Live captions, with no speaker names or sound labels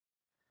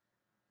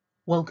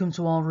Welcome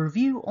to our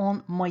review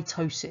on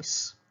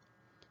mitosis.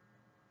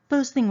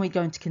 First thing we're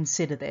going to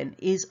consider then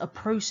is a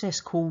process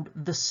called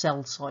the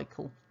cell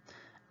cycle.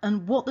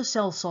 And what the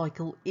cell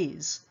cycle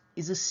is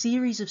a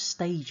series of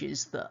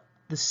stages that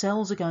the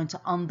cells are going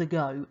to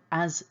undergo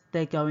as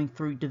they're going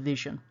through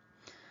division.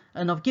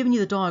 And I've given you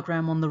the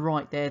diagram on the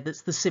right there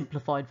that's the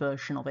simplified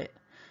version of it.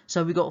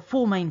 So we've got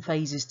four main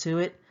phases to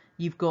it.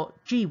 You've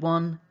got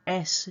G1,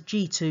 S,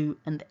 G2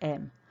 and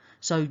M.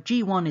 So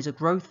G1 is a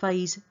growth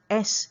phase,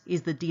 S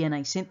is the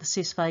DNA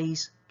synthesis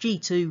phase,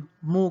 G2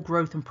 more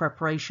growth and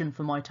preparation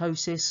for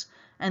mitosis,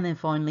 and then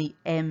finally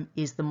M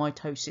is the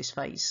mitosis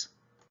phase.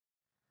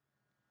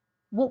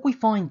 What we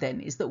find then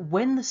is that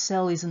when the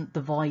cell isn't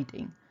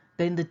dividing,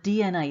 then the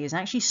DNA is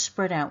actually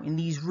spread out in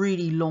these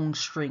really long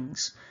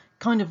strings,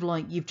 kind of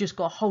like you've just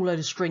got a whole load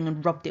of string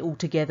and rubbed it all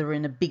together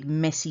in a big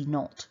messy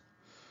knot.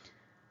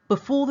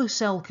 Before the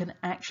cell can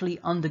actually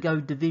undergo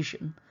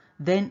division,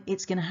 then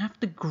it's going to have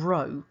to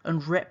grow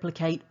and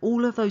replicate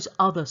all of those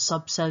other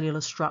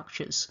subcellular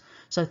structures.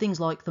 So things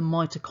like the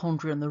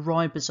mitochondria and the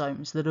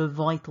ribosomes that are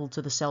vital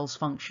to the cell's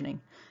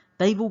functioning.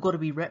 They've all got to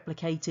be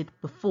replicated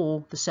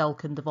before the cell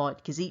can divide,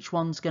 because each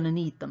one's going to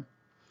need them.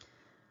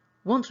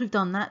 Once we've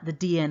done that, the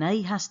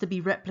DNA has to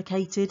be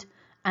replicated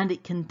and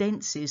it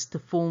condenses to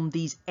form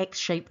these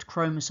X-shaped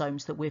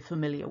chromosomes that we're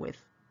familiar with.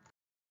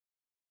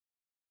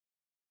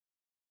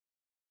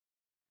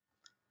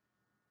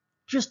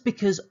 Just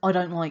because I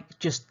don't like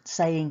just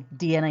saying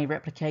DNA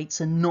replicates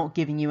and not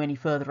giving you any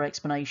further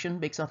explanation,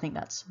 because I think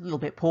that's a little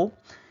bit poor,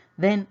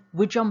 then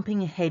we're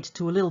jumping ahead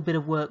to a little bit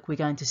of work we're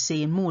going to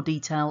see in more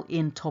detail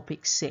in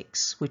topic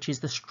 6, which is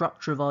the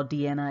structure of our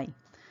DNA.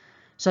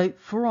 So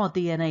for our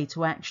DNA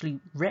to actually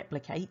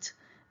replicate,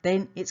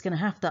 then it's going to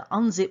have to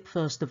unzip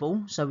first of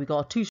all. So we've got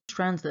our two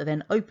strands that are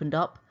then opened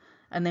up,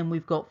 and then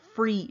we've got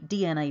 3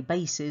 DNA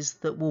bases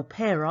that will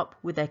pair up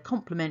with their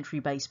complementary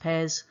base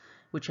pairs,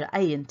 which are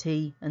A and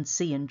T and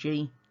C and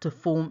G, to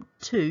form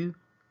 2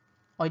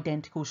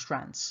 identical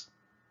strands.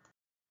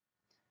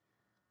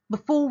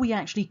 Before we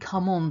actually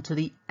come on to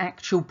the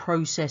actual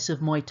process of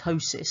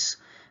mitosis,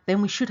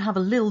 then we should have a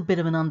little bit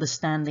of an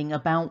understanding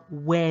about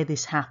where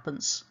this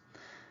happens.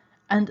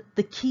 And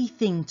the key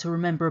thing to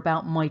remember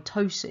about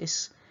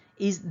mitosis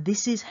is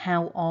this is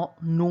how our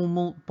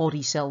normal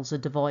body cells are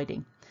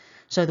dividing.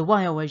 So the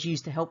way I always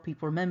use to help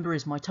people remember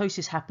is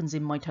mitosis happens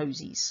in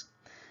mitoses.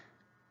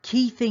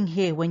 Key thing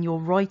here when you're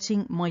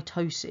writing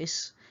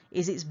mitosis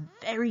is it's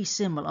very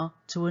similar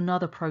to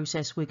another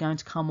process we're going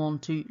to come on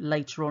to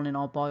later on in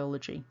our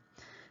biology.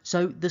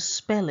 So the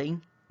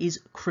spelling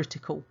is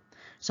critical.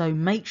 So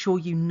make sure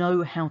you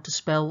know how to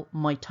spell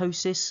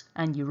mitosis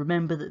and you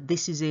remember that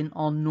this is in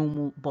our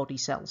normal body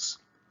cells.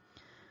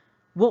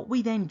 What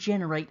we then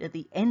generate at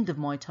the end of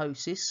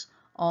mitosis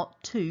are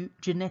 2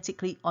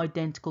 genetically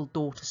identical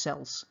daughter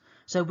cells.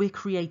 So we're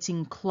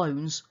creating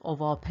clones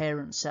of our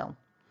parent cell.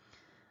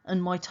 And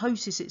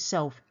mitosis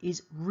itself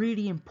is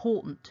really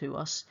important to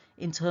us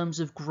in terms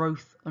of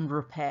growth and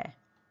repair.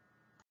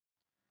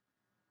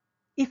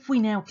 If we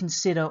now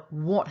consider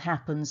what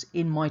happens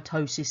in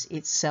mitosis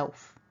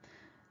itself,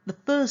 the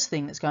first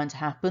thing that's going to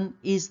happen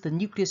is the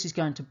nucleus is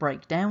going to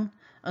break down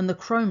and the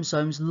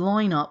chromosomes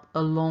line up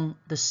along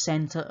the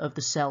center of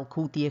the cell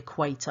called the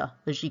equator,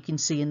 as you can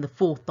see in the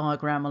 4th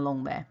diagram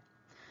along there.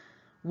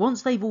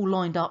 Once they've all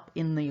lined up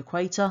in the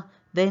equator,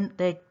 then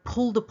they're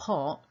pulled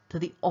apart to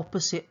the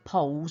opposite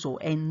poles or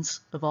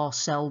ends of our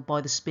cell by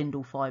the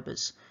spindle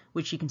fibers,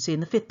 which you can see in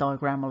the 5th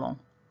diagram along.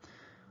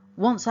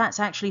 Once that's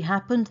actually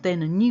happened,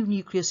 then a new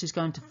nucleus is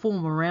going to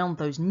form around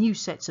those new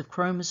sets of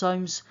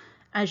chromosomes,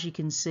 as you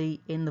can see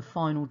in the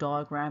final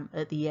diagram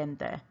at the end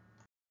there.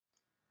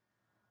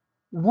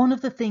 One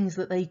of the things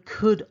that they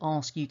could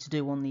ask you to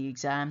do on the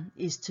exam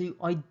is to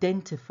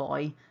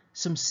identify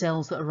some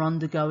cells that are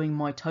undergoing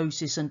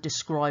mitosis and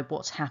describe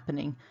what's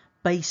happening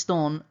based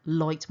on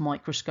light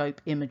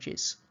microscope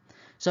images.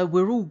 So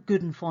we're all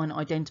good and fine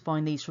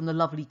identifying these from the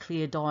lovely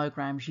clear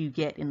diagrams you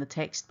get in the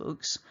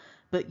textbooks,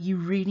 but you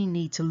really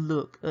need to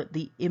look at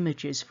the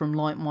images from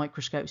light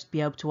microscopes to be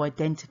able to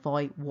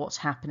identify what's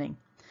happening.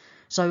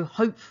 So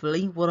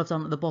hopefully what I've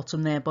done at the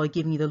bottom there by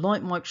giving you the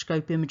light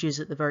microscope images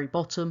at the very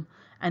bottom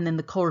and then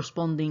the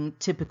corresponding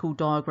typical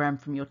diagram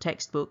from your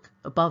textbook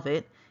above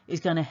it is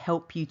going to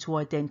help you to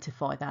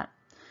identify that.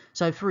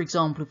 So for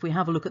example, if we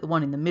have a look at the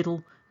one in the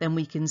middle, then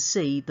we can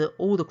see that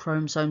all the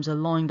chromosomes are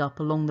lined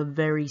up along the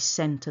very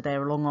center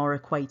there along our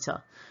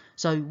equator.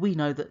 So we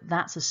know that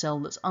that's a cell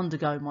that's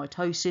undergoing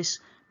mitosis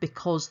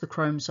because the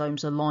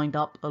chromosomes are lined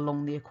up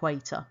along the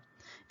equator.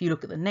 If you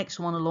look at the next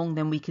one along,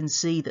 then we can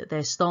see that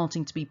they're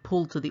starting to be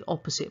pulled to the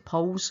opposite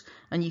poles,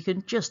 and you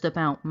can just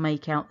about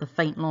make out the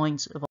faint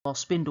lines of our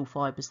spindle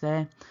fibers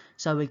there.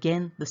 So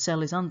again, the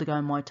cell is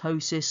undergoing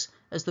mitosis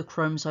as the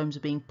chromosomes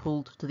are being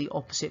pulled to the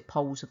opposite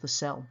poles of the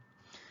cell.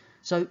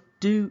 So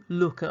do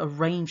look at a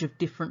range of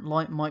different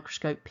light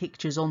microscope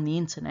pictures on the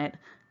internet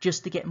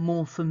just to get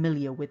more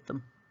familiar with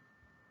them.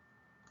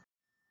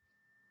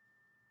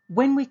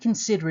 When we're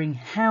considering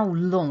how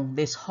long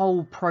this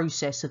whole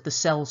process of the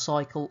cell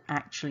cycle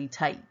actually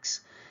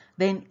takes,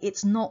 then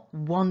it's not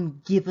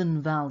one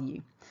given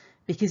value,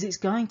 because it's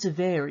going to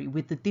vary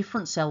with the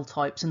different cell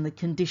types and the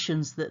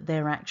conditions that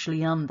they're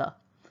actually under.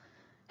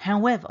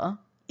 However,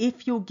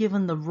 if you're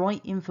given the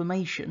right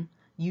information,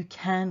 you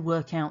can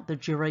work out the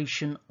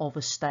duration of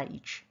a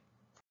stage.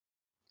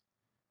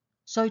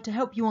 So to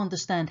help you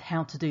understand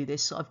how to do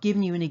this, I've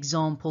given you an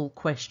example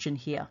question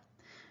here.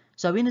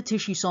 So in a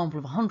tissue sample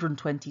of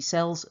 120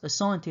 cells, a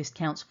scientist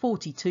counts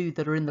 42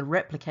 that are in the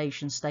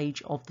replication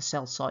stage of the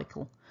cell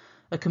cycle.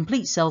 A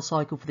complete cell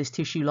cycle for this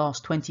tissue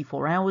lasts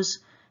 24 hours.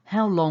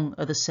 How long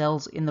are the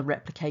cells in the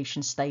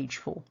replication stage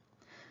for?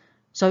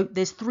 So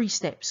there's 3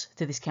 steps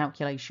to this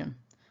calculation.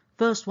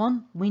 First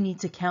one, we need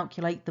to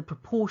calculate the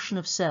proportion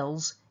of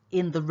cells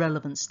in the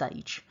relevant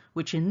stage,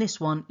 which in this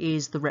one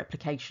is the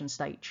replication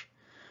stage.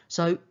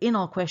 So in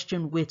our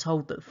question, we're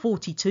told that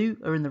 42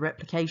 are in the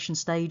replication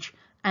stage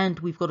and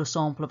we've got a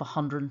sample of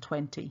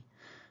 120.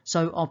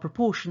 So our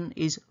proportion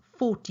is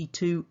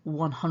 42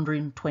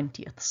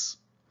 120ths.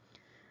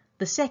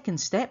 The second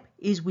step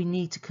is we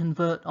need to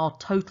convert our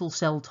total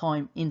cell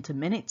time into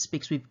minutes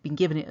because we've been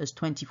given it as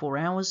 24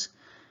 hours.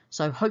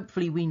 So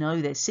hopefully we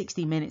know there's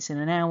 60 minutes in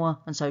an hour,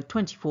 and so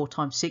 24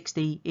 times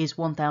 60 is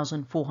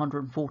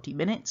 1,440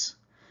 minutes.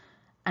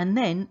 And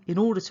then in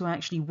order to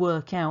actually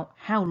work out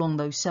how long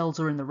those cells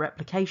are in the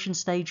replication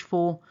stage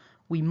for,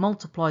 we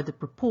multiply the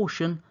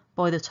proportion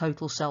by the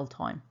total cell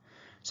time.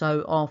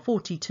 So our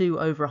 42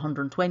 over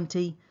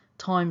 120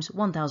 times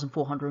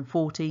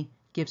 1,440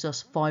 gives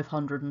us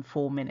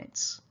 504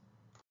 minutes.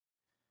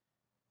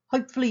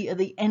 Hopefully at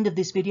the end of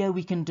this video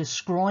we can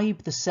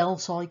describe the cell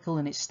cycle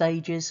and its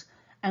stages,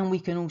 and we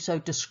can also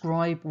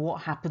describe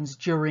what happens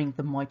during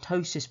the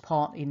mitosis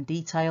part in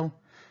detail.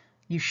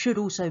 You should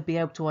also be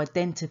able to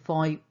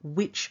identify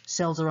which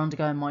cells are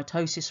undergoing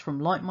mitosis from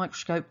light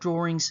microscope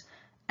drawings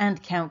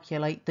and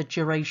calculate the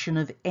duration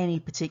of any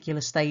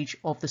particular stage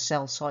of the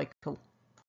cell cycle.